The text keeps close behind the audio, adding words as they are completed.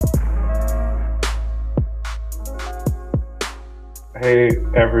Hey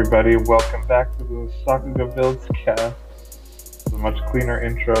everybody, welcome back to the Sakuga Builds cast. It's a much cleaner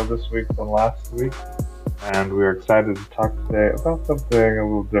intro this week than last week, and we are excited to talk today about something a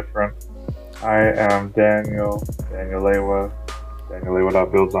little different. I am Daniel Lewa, Daniel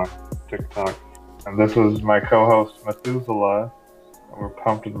Lewa.builds on TikTok, and this is my co-host Methuselah, and we're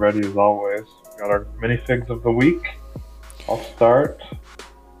pumped and ready as always. We got our minifigs of the week. I'll start.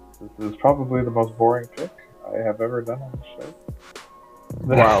 This is probably the most boring pick I have ever done on the show.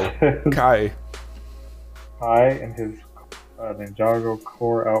 Wow, Kai. Kai in his Ninjago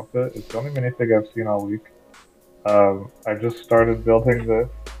core outfit. It's the only minifig I've seen all week. I just started building this,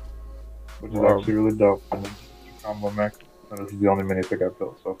 which is Wow. actually really dope. And then combo mech, and this is the only minifig I've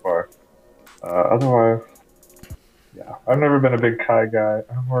built so far. Otherwise, yeah, I've never been a big Kai guy.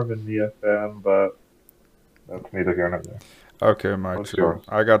 I'm more of a Nia fan, but that's neither here nor there. Okay, my What's turn. yours?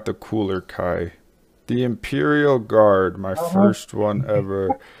 I got the cooler Kai. The Imperial Guard, my Uh-huh. first one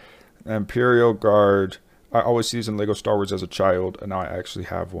ever. Imperial Guard. I always used in Lego Star Wars as a child, and now I actually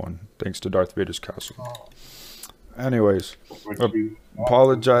have one, thanks to Darth Vader's castle. Oh, Anyways, which ap- is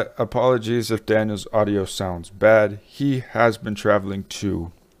apologies if Daniel's audio sounds bad. He has been traveling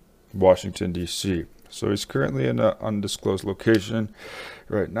to Washington, D.C., so he's currently in an undisclosed location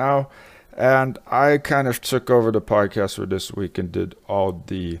right now. And I kind of took over the podcast for this week and did all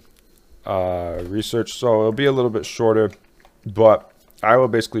the research, so it'll be a little bit shorter, but I will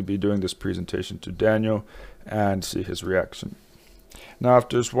basically be doing this presentation to Daniel and see his reaction. Now, if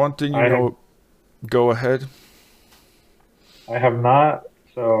there's one thing you I have know, go ahead. I have not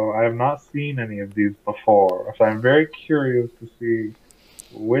I have not seen any of these before. So I'm very curious to see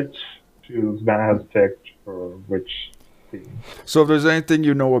which shoes Ben has picked for which team. So, if there's anything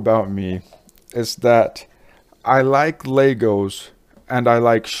you know about me, it's that I like Legos and I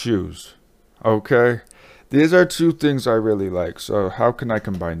like shoes. Okay? These are two things I really like. So, how can I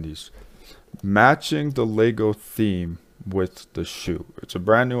combine these? Matching the Lego theme with the shoe. It's a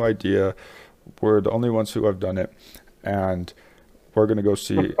brand new idea. We're the only ones who have done it. And we're going to go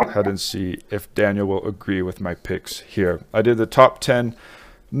ahead and see if Daniel will agree with my picks here. I did the top 10.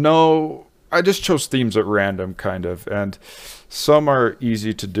 No, I just chose themes at random, kind of. And some are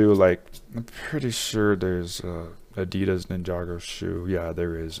easy to do, like, I'm pretty sure there's Adidas Ninjago shoe. Yeah,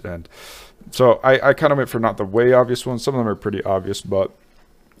 there is. And so I kind of went for not the way obvious ones. Some of them are pretty obvious, but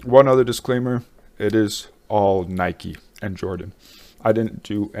one other disclaimer, it is all Nike and Jordan. I didn't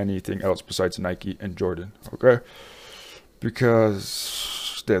do anything else besides Nike and Jordan, okay?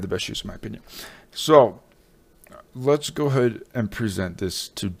 Because they have the best shoes in my opinion. So, let's go ahead and present this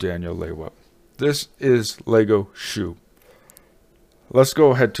to Daniel Lewa. This is Lego shoe. Let's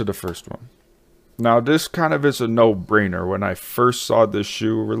go ahead to the first one. Now, this kind of is a no-brainer. When I first saw this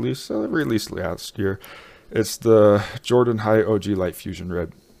shoe released last year, it's the Jordan High OG Light Fusion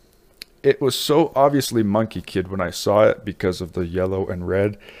Red. It was so obviously Monkey Kid when I saw it because of the yellow and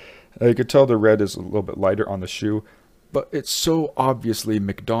red. You could tell the red is a little bit lighter on the shoe, but it's so obviously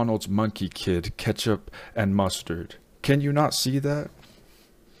McDonald's Monkey Kid ketchup and mustard. Can you not see that?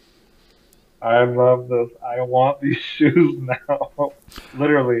 I love this. I want these shoes now.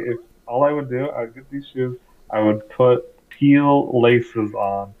 Literally, if all I would do, I'd get these shoes, I would put teal laces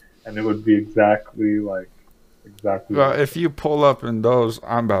on, and it would be exactly Well, like if you pull up in those,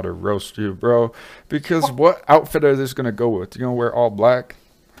 I'm about to roast you, bro. Because what outfit are this gonna go with? You gonna wear all black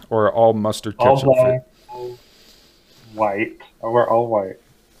or all mustard all ketchup fit? black, all white. I wear all white.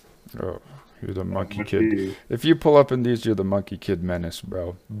 Oh, you're the And monkey with kid. these, If you pull up in these, you're the monkey kid menace,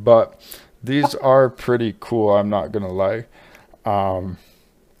 bro. But these are pretty cool. I'm not gonna lie. Um,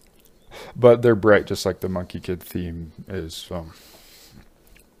 but they're bright, just like the monkey kid theme is. So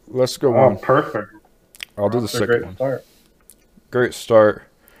let's go oh, on. perfect. I'll We're do the off to a second great one. start. Great start.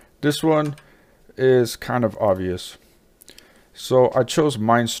 This one is kind of obvious. So I chose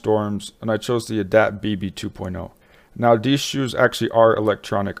Mindstorms and I chose the Adapt BB 2.0. Now these shoes actually are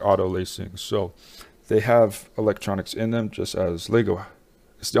electronic auto lacing, so they have electronics in them just as Lego.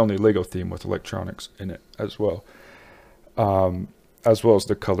 It's the only Lego theme with electronics in it um, as well as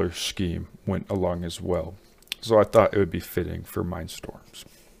the color scheme went along as well. So I thought it would be fitting for Mindstorms.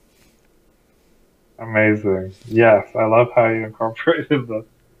 Amazing. Yes, I love how you incorporated the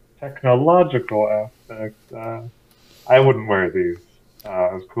technological aspect. I wouldn't wear these.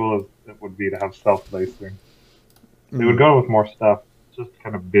 As cool as it would be to have self-lacing, they would Mm, go with more stuff. It's just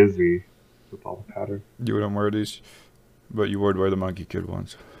kind of busy with all the patterns. you wouldn't wear these, but you would wear the Monkey Kid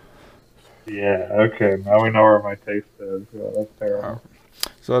ones. Yeah. Okay. Now we know where my taste is. Yeah, that's Uh, terrible.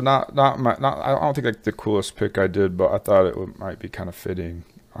 So not I don't think like the coolest pick I did, but I thought it might be kind of fitting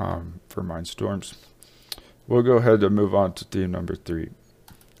for Mindstorms. we'll go ahead and move on to theme number 3.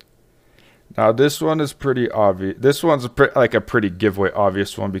 Now this one is pretty obvious. This one's like a pretty giveaway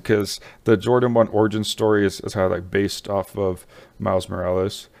obvious one because the Jordan 1 origin story is kind of like based off of Miles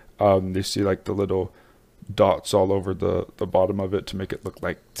Morales. You see like the little dots all over the bottom of it to make it look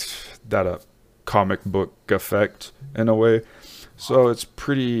like that comic book effect in a way. So it's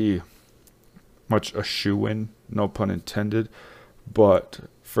pretty much a shoe-in, no pun intended. But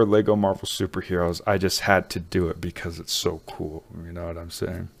for Lego Marvel Superheroes, I just had to do it because it's so cool. You know what I'm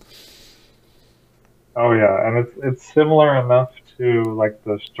saying? Oh yeah, and it's similar enough to like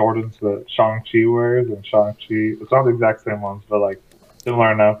the Jordans that Shang-Chi wears, and Shang-Chi, it's not the exact same ones, but like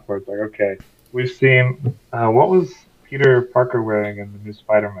similar enough where it's like, okay, we've seen what was Peter Parker wearing in the new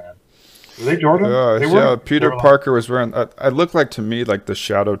Spider-Man? Were they Jordans? They Yeah. weren't. They Peter were like, Parker was wearing. It looked like to me like the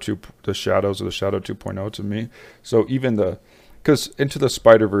shadows of the Shadow 2.0 to me. So even because into the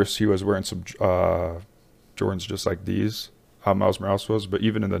Spider Verse he was wearing some Jordans just like these. Miles Morales was, but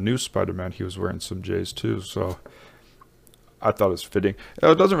even in the new Spider-Man he was wearing some J's too. So I thought it was fitting.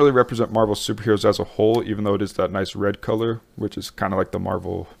 It doesn't really represent Marvel superheroes as a whole, even though it is that nice red color, which is kind of like the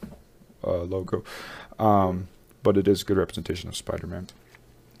Marvel logo. But it is a good representation of Spider-Man.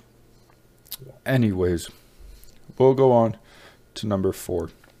 Anyways, we'll go on to number 4.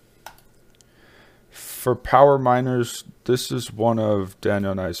 For Power Miners, this is one of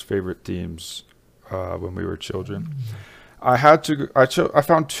Daniel and I's favorite themes when we were children. I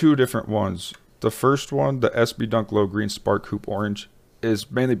found 2 different ones. The first one, the SB Dunk Low Green Spark Hoop Orange,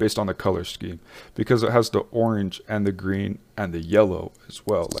 is mainly based on the color scheme because it has the orange and the green and the yellow as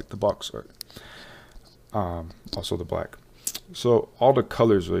well, like the box art. Also the black. So all the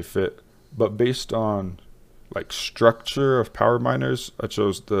colors really fit. But based on like structure of Power Miners, I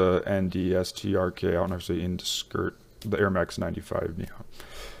chose the NDSTRK, I don't know if I say into skirt, the Air Max 95 Neon,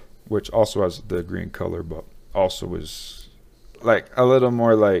 which also has the green color, but also is like a little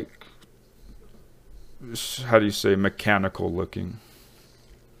more like, how do you say, mechanical looking.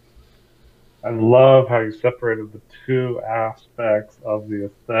 I love how you separated the 2 aspects of the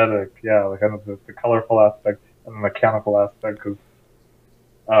aesthetic. Yeah, like kind of the colorful aspect and the mechanical aspect. Because,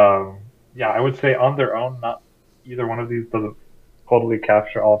 yeah, I would say on their own, not either one of these doesn't totally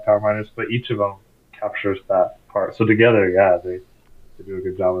capture all Power Miners, but each of them captures that part. So together, yeah, they do a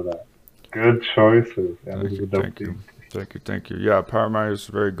good job of that. Good choices. Yeah, this Thank is a you, dope thank you. theme. Thank you. Yeah, Power Miners is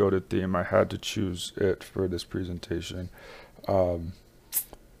a very goated theme. I had to choose it for this presentation. Um,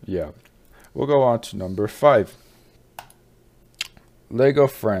 yeah. We'll go on to number 5. Lego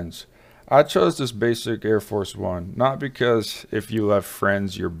Friends. I chose this basic Air Force One, not because if you have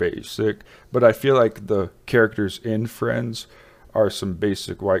friends, you're basic, but I feel like the characters in Friends are some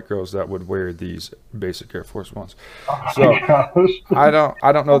basic white girls that would wear these basic Air Force Ones. Oh So my gosh. I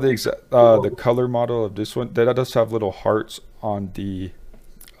don't know the exact the Cool. color model of this one. That does have little hearts on the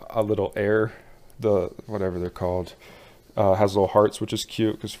a little air, the whatever they're called. Has little hearts, which is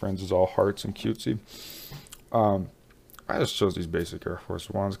cute because Friends is all hearts and cutesy. Um, I just chose these basic Air Force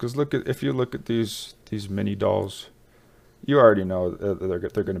Ones because if you look at these mini dolls, you already know they're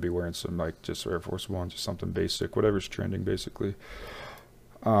going to be wearing some like just Air Force Ones or something basic, whatever's trending basically.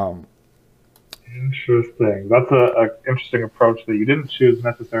 Um, Interesting. That's a interesting approach that you didn't choose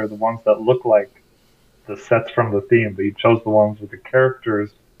necessarily the ones that look like the sets from the theme, but you chose the ones that the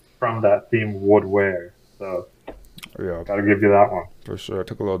characters from that theme would wear. So, yeah, gotta give you that one. for sure. I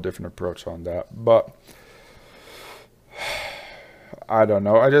took a little different approach on that, but I don't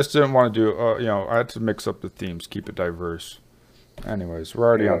know. I just didn't want to do. I had to mix up the themes, keep it diverse. Anyways, Yeah. we're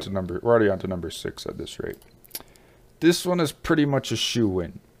already on to number 6 at this rate. This one is pretty much a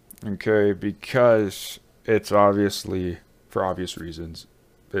shoe-in, okay, because it's obviously, for obvious reasons,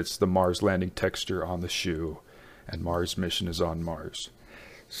 it's the Mars landing texture on the shoe, and Mars mission is on Mars.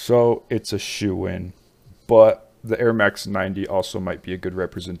 So it's a shoe-in, but the Air Max 90 also might be a good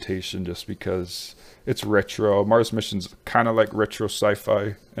representation just because it's retro. Mars mission's kind of like retro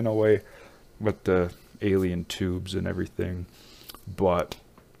sci-fi in a way with the alien tubes and everything. But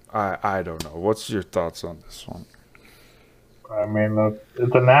I don't know. What's your thoughts on this one? I mean,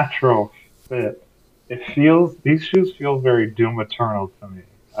 it's a natural fit. These shoes feel very Doom Eternal to me.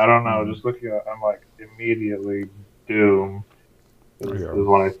 I don't know, Mm, just looking at I'm like, immediately Doom yeah, is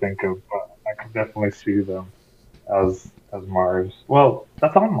what I think of, but I could definitely see them as Mars. Well,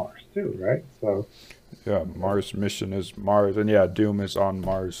 that's on Mars too, right? So, yeah. Mars mission is Mars, and yeah, Doom is on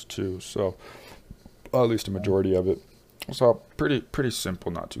Mars too. So at least a majority of it. So pretty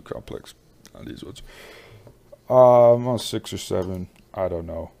simple, not too complex. These ones. On 6 or 7. I don't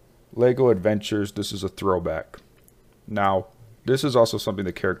know. Lego Adventures. This is a throwback. Now, this is also something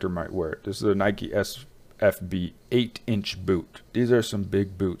the character might wear. This is a Nike FB 8-inch boot. These are some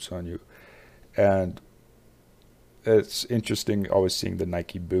big boots on you. And it's interesting always seeing the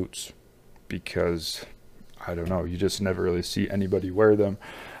Nike boots because, I don't know, you just never really see anybody wear them.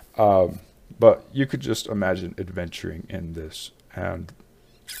 But you could just imagine adventuring in this. And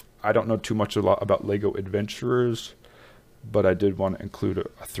I don't know too much about Lego Adventurers, but I did want to include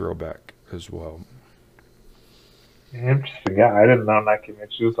a throwback as well. Interesting. Yeah, I didn't know Nike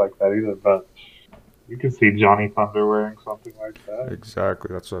made shoes like that either, but you can see Johnny Thunder wearing something like that.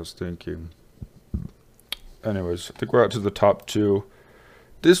 Exactly, that's what I was thinking. Anyways, I think we're out to the top two.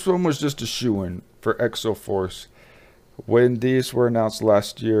 This one was just a shoe-in for Exoforce. When these were announced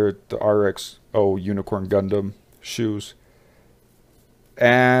last year, the RXO Unicorn Gundam shoes.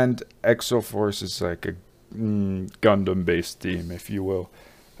 And Exoforce is like a Gundam-based theme, if you will.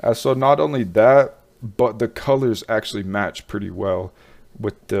 So not only that, but the colors actually match pretty well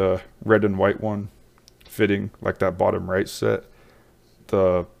with the red and white one fitting like that bottom right set.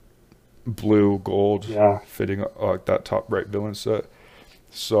 The blue gold fitting like that top right villain set.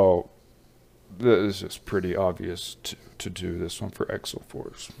 So this is just pretty obvious to do this one for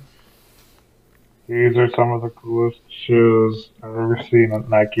Exoforce. These are some of the coolest shoes I've ever seen at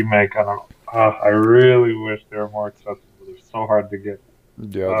Nike make. And I really wish they were more accessible. They're so hard to get.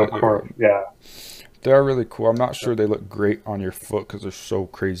 Yeah, they're really cool. I'm not sure they look great on your foot because they're so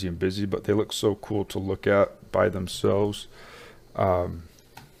crazy and busy, but they look so cool to look at by themselves. Yeah,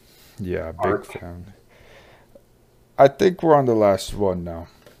 big fan. I think we're on the last one now.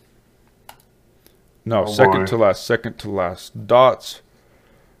 No, second to last. Dots.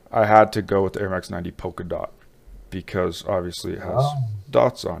 I had to go with the Air Max 90 Polka Dot because obviously it has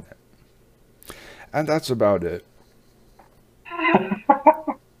dots on it. And that's about it.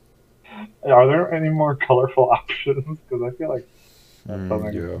 Are there any more colorful options? Because I feel like that's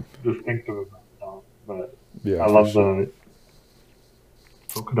something distinctive about dots. But I love the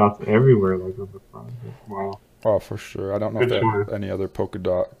polka dots everywhere, like on the front. Wow. Oh, for sure. I don't know if there are any other polka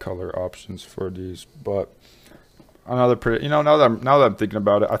dot color options for these, but another pretty. Now that I'm thinking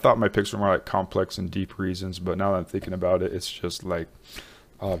about it, I thought my picks were more like complex and deep reasons, but now that I'm thinking about it, it's just like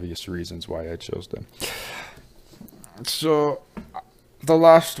obvious reasons why I chose them. So the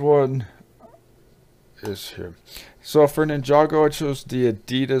last one is here. So for Ninjago, I chose the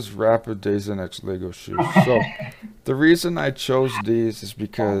Adidas Rapid Days X Lego shoes. So the reason I chose these is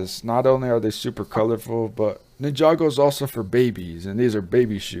because not only are they super colorful, but Ninjago is also for babies, and these are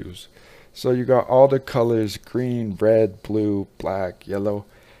baby shoes. So you got all the colors: green, red, blue, black, yellow,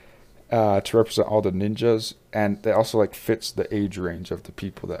 to represent all the ninjas, and they also like fits the age range of the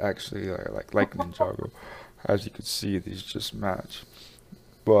people that actually are like Ninjago. As you can see, these just match.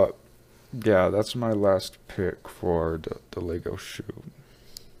 But yeah, that's my last pick for the Lego shoe.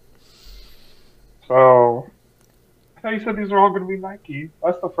 So, I thought you said these are all going to be Nike.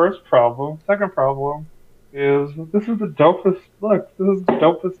 That's the first problem. Second problem is this is the dopest. Look, this is the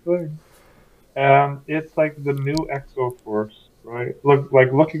dopest thing, and it's like the new Exoforce, right?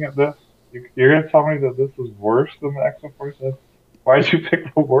 Looking at this, you're going to tell me that this is worse than the Exoforce? Why did you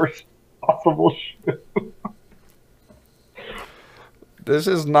pick the worst possible shoe? This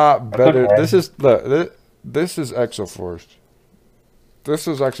is not better. Okay. This is Exoforce. This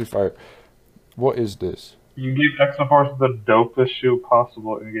is actually fire. What is this? You gave Exoforce the dopest shoe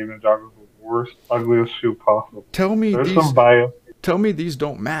possible, and you gave Ninjago the worst, ugliest shoe possible. Tell me There's some bias. Tell me these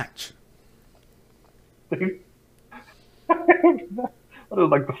don't match. What is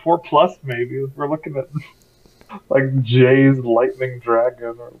like the 4+ maybe? We're looking at like Jay's Lightning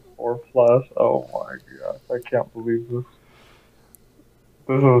Dragon or 4+. Oh my gosh, I can't believe this.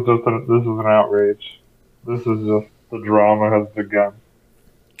 This is an outrage. This is just the drama has begun.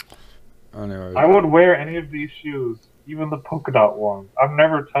 Anyway, I would wear any of these shoes, even the polka dot ones. I'm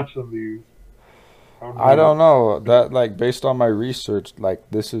never touching these. I don't know that based on my research,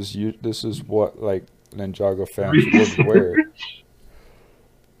 this is what Ninjago fans would wear.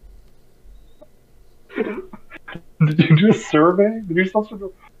 Did you do a survey? Did you do some sort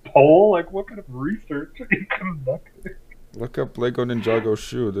of poll? What kind of research are you conducting? Look up Lego Ninjago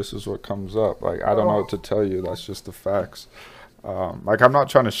shoe. This is what comes up. I don't know what to tell you. That's just the facts. I'm not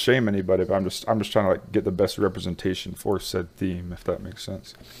trying to shame anybody, but I'm just trying to get the best representation for said theme, if that makes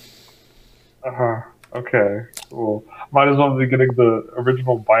sense. Okay. Cool. Might as well be getting the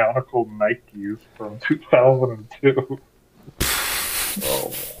original Bionicle Nikes from 2002.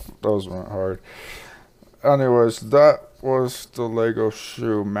 Oh, those weren't hard. Anyways, that was the Lego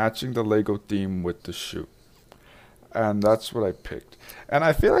shoe, matching the Lego theme with the shoe. And that's what I picked. And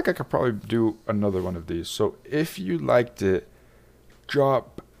I feel like I could probably do another one of these. So if you liked it,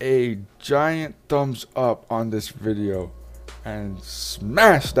 drop a giant thumbs up on this video and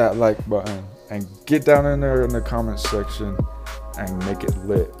smash that like button and get down in there in the comment section and make it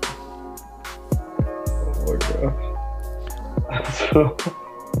lit. Oh my gosh. So,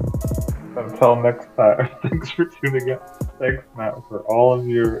 until next time, thanks for tuning in. Thanks, Matt, for all of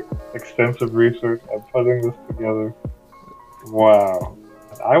your extensive research and putting this together. Wow.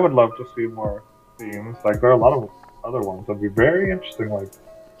 And I would love to see more themes. Like, there are a lot of other ones that'd be very interesting, like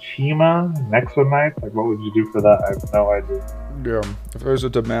Chima, Nexonites. Like, what would you do for that? I have no idea. Yeah, if there's a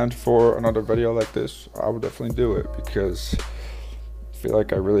demand for another video like this, I would definitely do it because I feel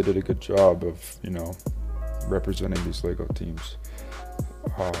like I really did a good job of, you know, representing these LEGO teams.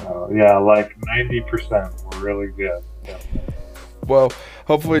 Yeah, like 90% were really good. Yeah. Well,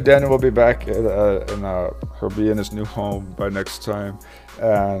 hopefully Daniel will be back and he'll be in his new home by next time,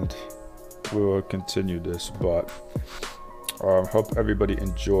 and we will continue this. But hope everybody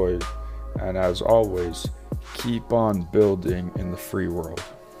enjoyed, and as always, keep on building in the free world.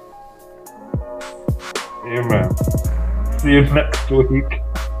 Amen. See you next week.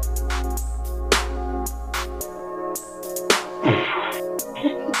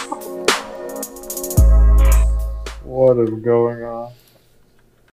 What is going on?